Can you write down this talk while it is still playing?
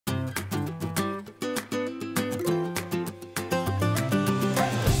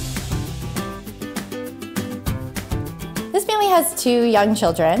family has 2 young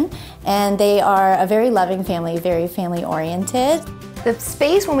children, and they are a very loving family, very family-oriented. The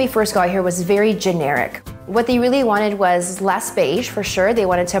space when we first got here was very generic. What they really wanted was less beige, for sure. They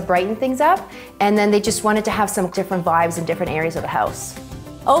wanted to brighten things up, and then they just wanted to have some different vibes in different areas of the house.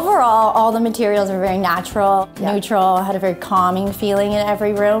 Overall, all the materials were very natural, neutral, had a very calming feeling in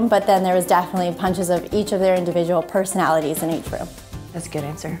every room, but then there was definitely punches of each of their individual personalities in each room. That's a good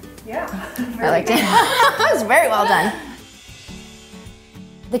answer. Yeah. I liked it. That was very well done.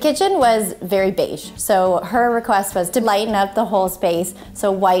 The kitchen was very beige, so her request was to lighten up the whole space,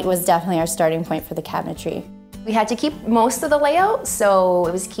 so white was definitely our starting point for the cabinetry. We had to keep most of the layout, so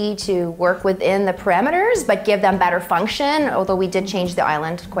it was key to work within the parameters, but give them better function, although we did change the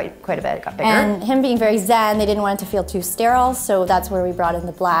island quite a bit, it got bigger. And him being very zen, they didn't want it to feel too sterile, so that's where we brought in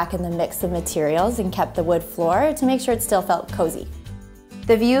the black and the mix of materials and kept the wood floor to make sure it still felt cozy.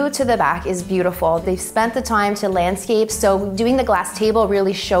 The view to the back is beautiful. They've spent the time to landscape, so doing the glass table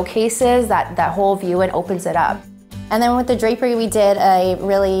really showcases that whole view and opens it up. And then with the drapery, we did a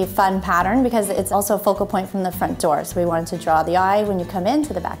really fun pattern because it's also a focal point from the front door, so we wanted to draw the eye when you come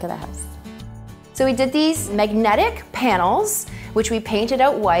into the back of the house. So we did these magnetic panels, which we painted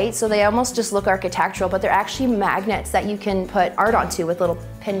out white, so they almost just look architectural, but they're actually magnets that you can put art onto with little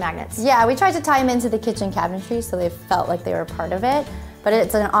pin magnets. Yeah, we tried to tie them into the kitchen cabinetry so they felt like they were part of it. But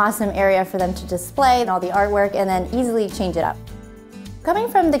it's an awesome area for them to display all the artwork and then easily change it up. Coming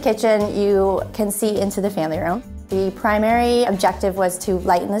from the kitchen, you can see into the family room. The primary objective was to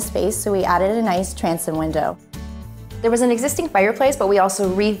lighten the space, so we added a nice transom window. There was an existing fireplace, but we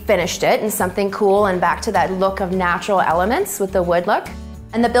also refinished it in something cool and back to that look of natural elements with the wood look.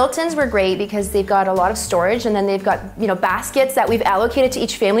 And the built-ins were great because they've got a lot of storage, and then they've got, you know, baskets that we've allocated to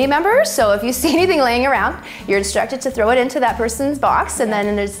each family member. So if you see anything laying around, you're instructed to throw it into that person's box, and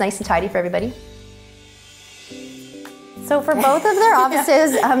then it's nice and tidy for everybody. So for both of their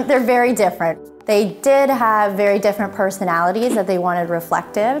offices, they're very different. They did have very different personalities that they wanted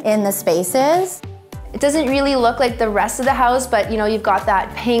reflective in the spaces. It doesn't really look like the rest of the house, but you know, you've got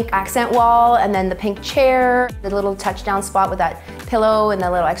that pink accent wall and then the pink chair, the little touchdown spot with that pillow and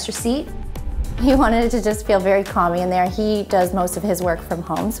the little extra seat. He wanted it to just feel very calming in there. He does most of his work from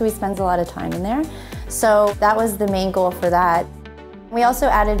home, so he spends a lot of time in there. So that was the main goal for that. We also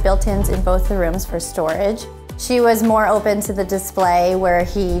added built-ins in both the rooms for storage. She was more open to the display where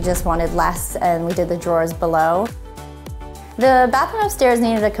he just wanted less, and we did the drawers below. The bathroom upstairs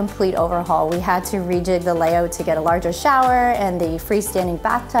needed a complete overhaul. We had to rejig the layout to get a larger shower and the freestanding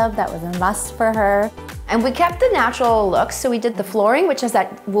bathtub. That was a must for her. And we kept the natural look, so we did the flooring, which has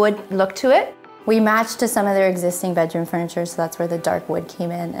that wood look to it. We matched to some of their existing bedroom furniture, so that's where the dark wood came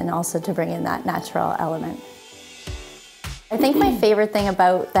in, and also to bring in that natural element. I think my favorite thing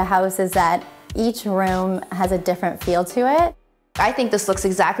about the house is that each room has a different feel to it. I think this looks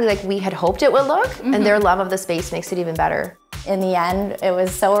exactly like we had hoped it would look, and their love of the space makes it even better. In the end, it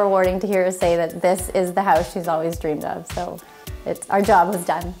was so rewarding to hear her say that this is the house she's always dreamed of. So our job was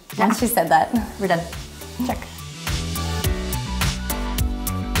done once she said that. We're done. Check.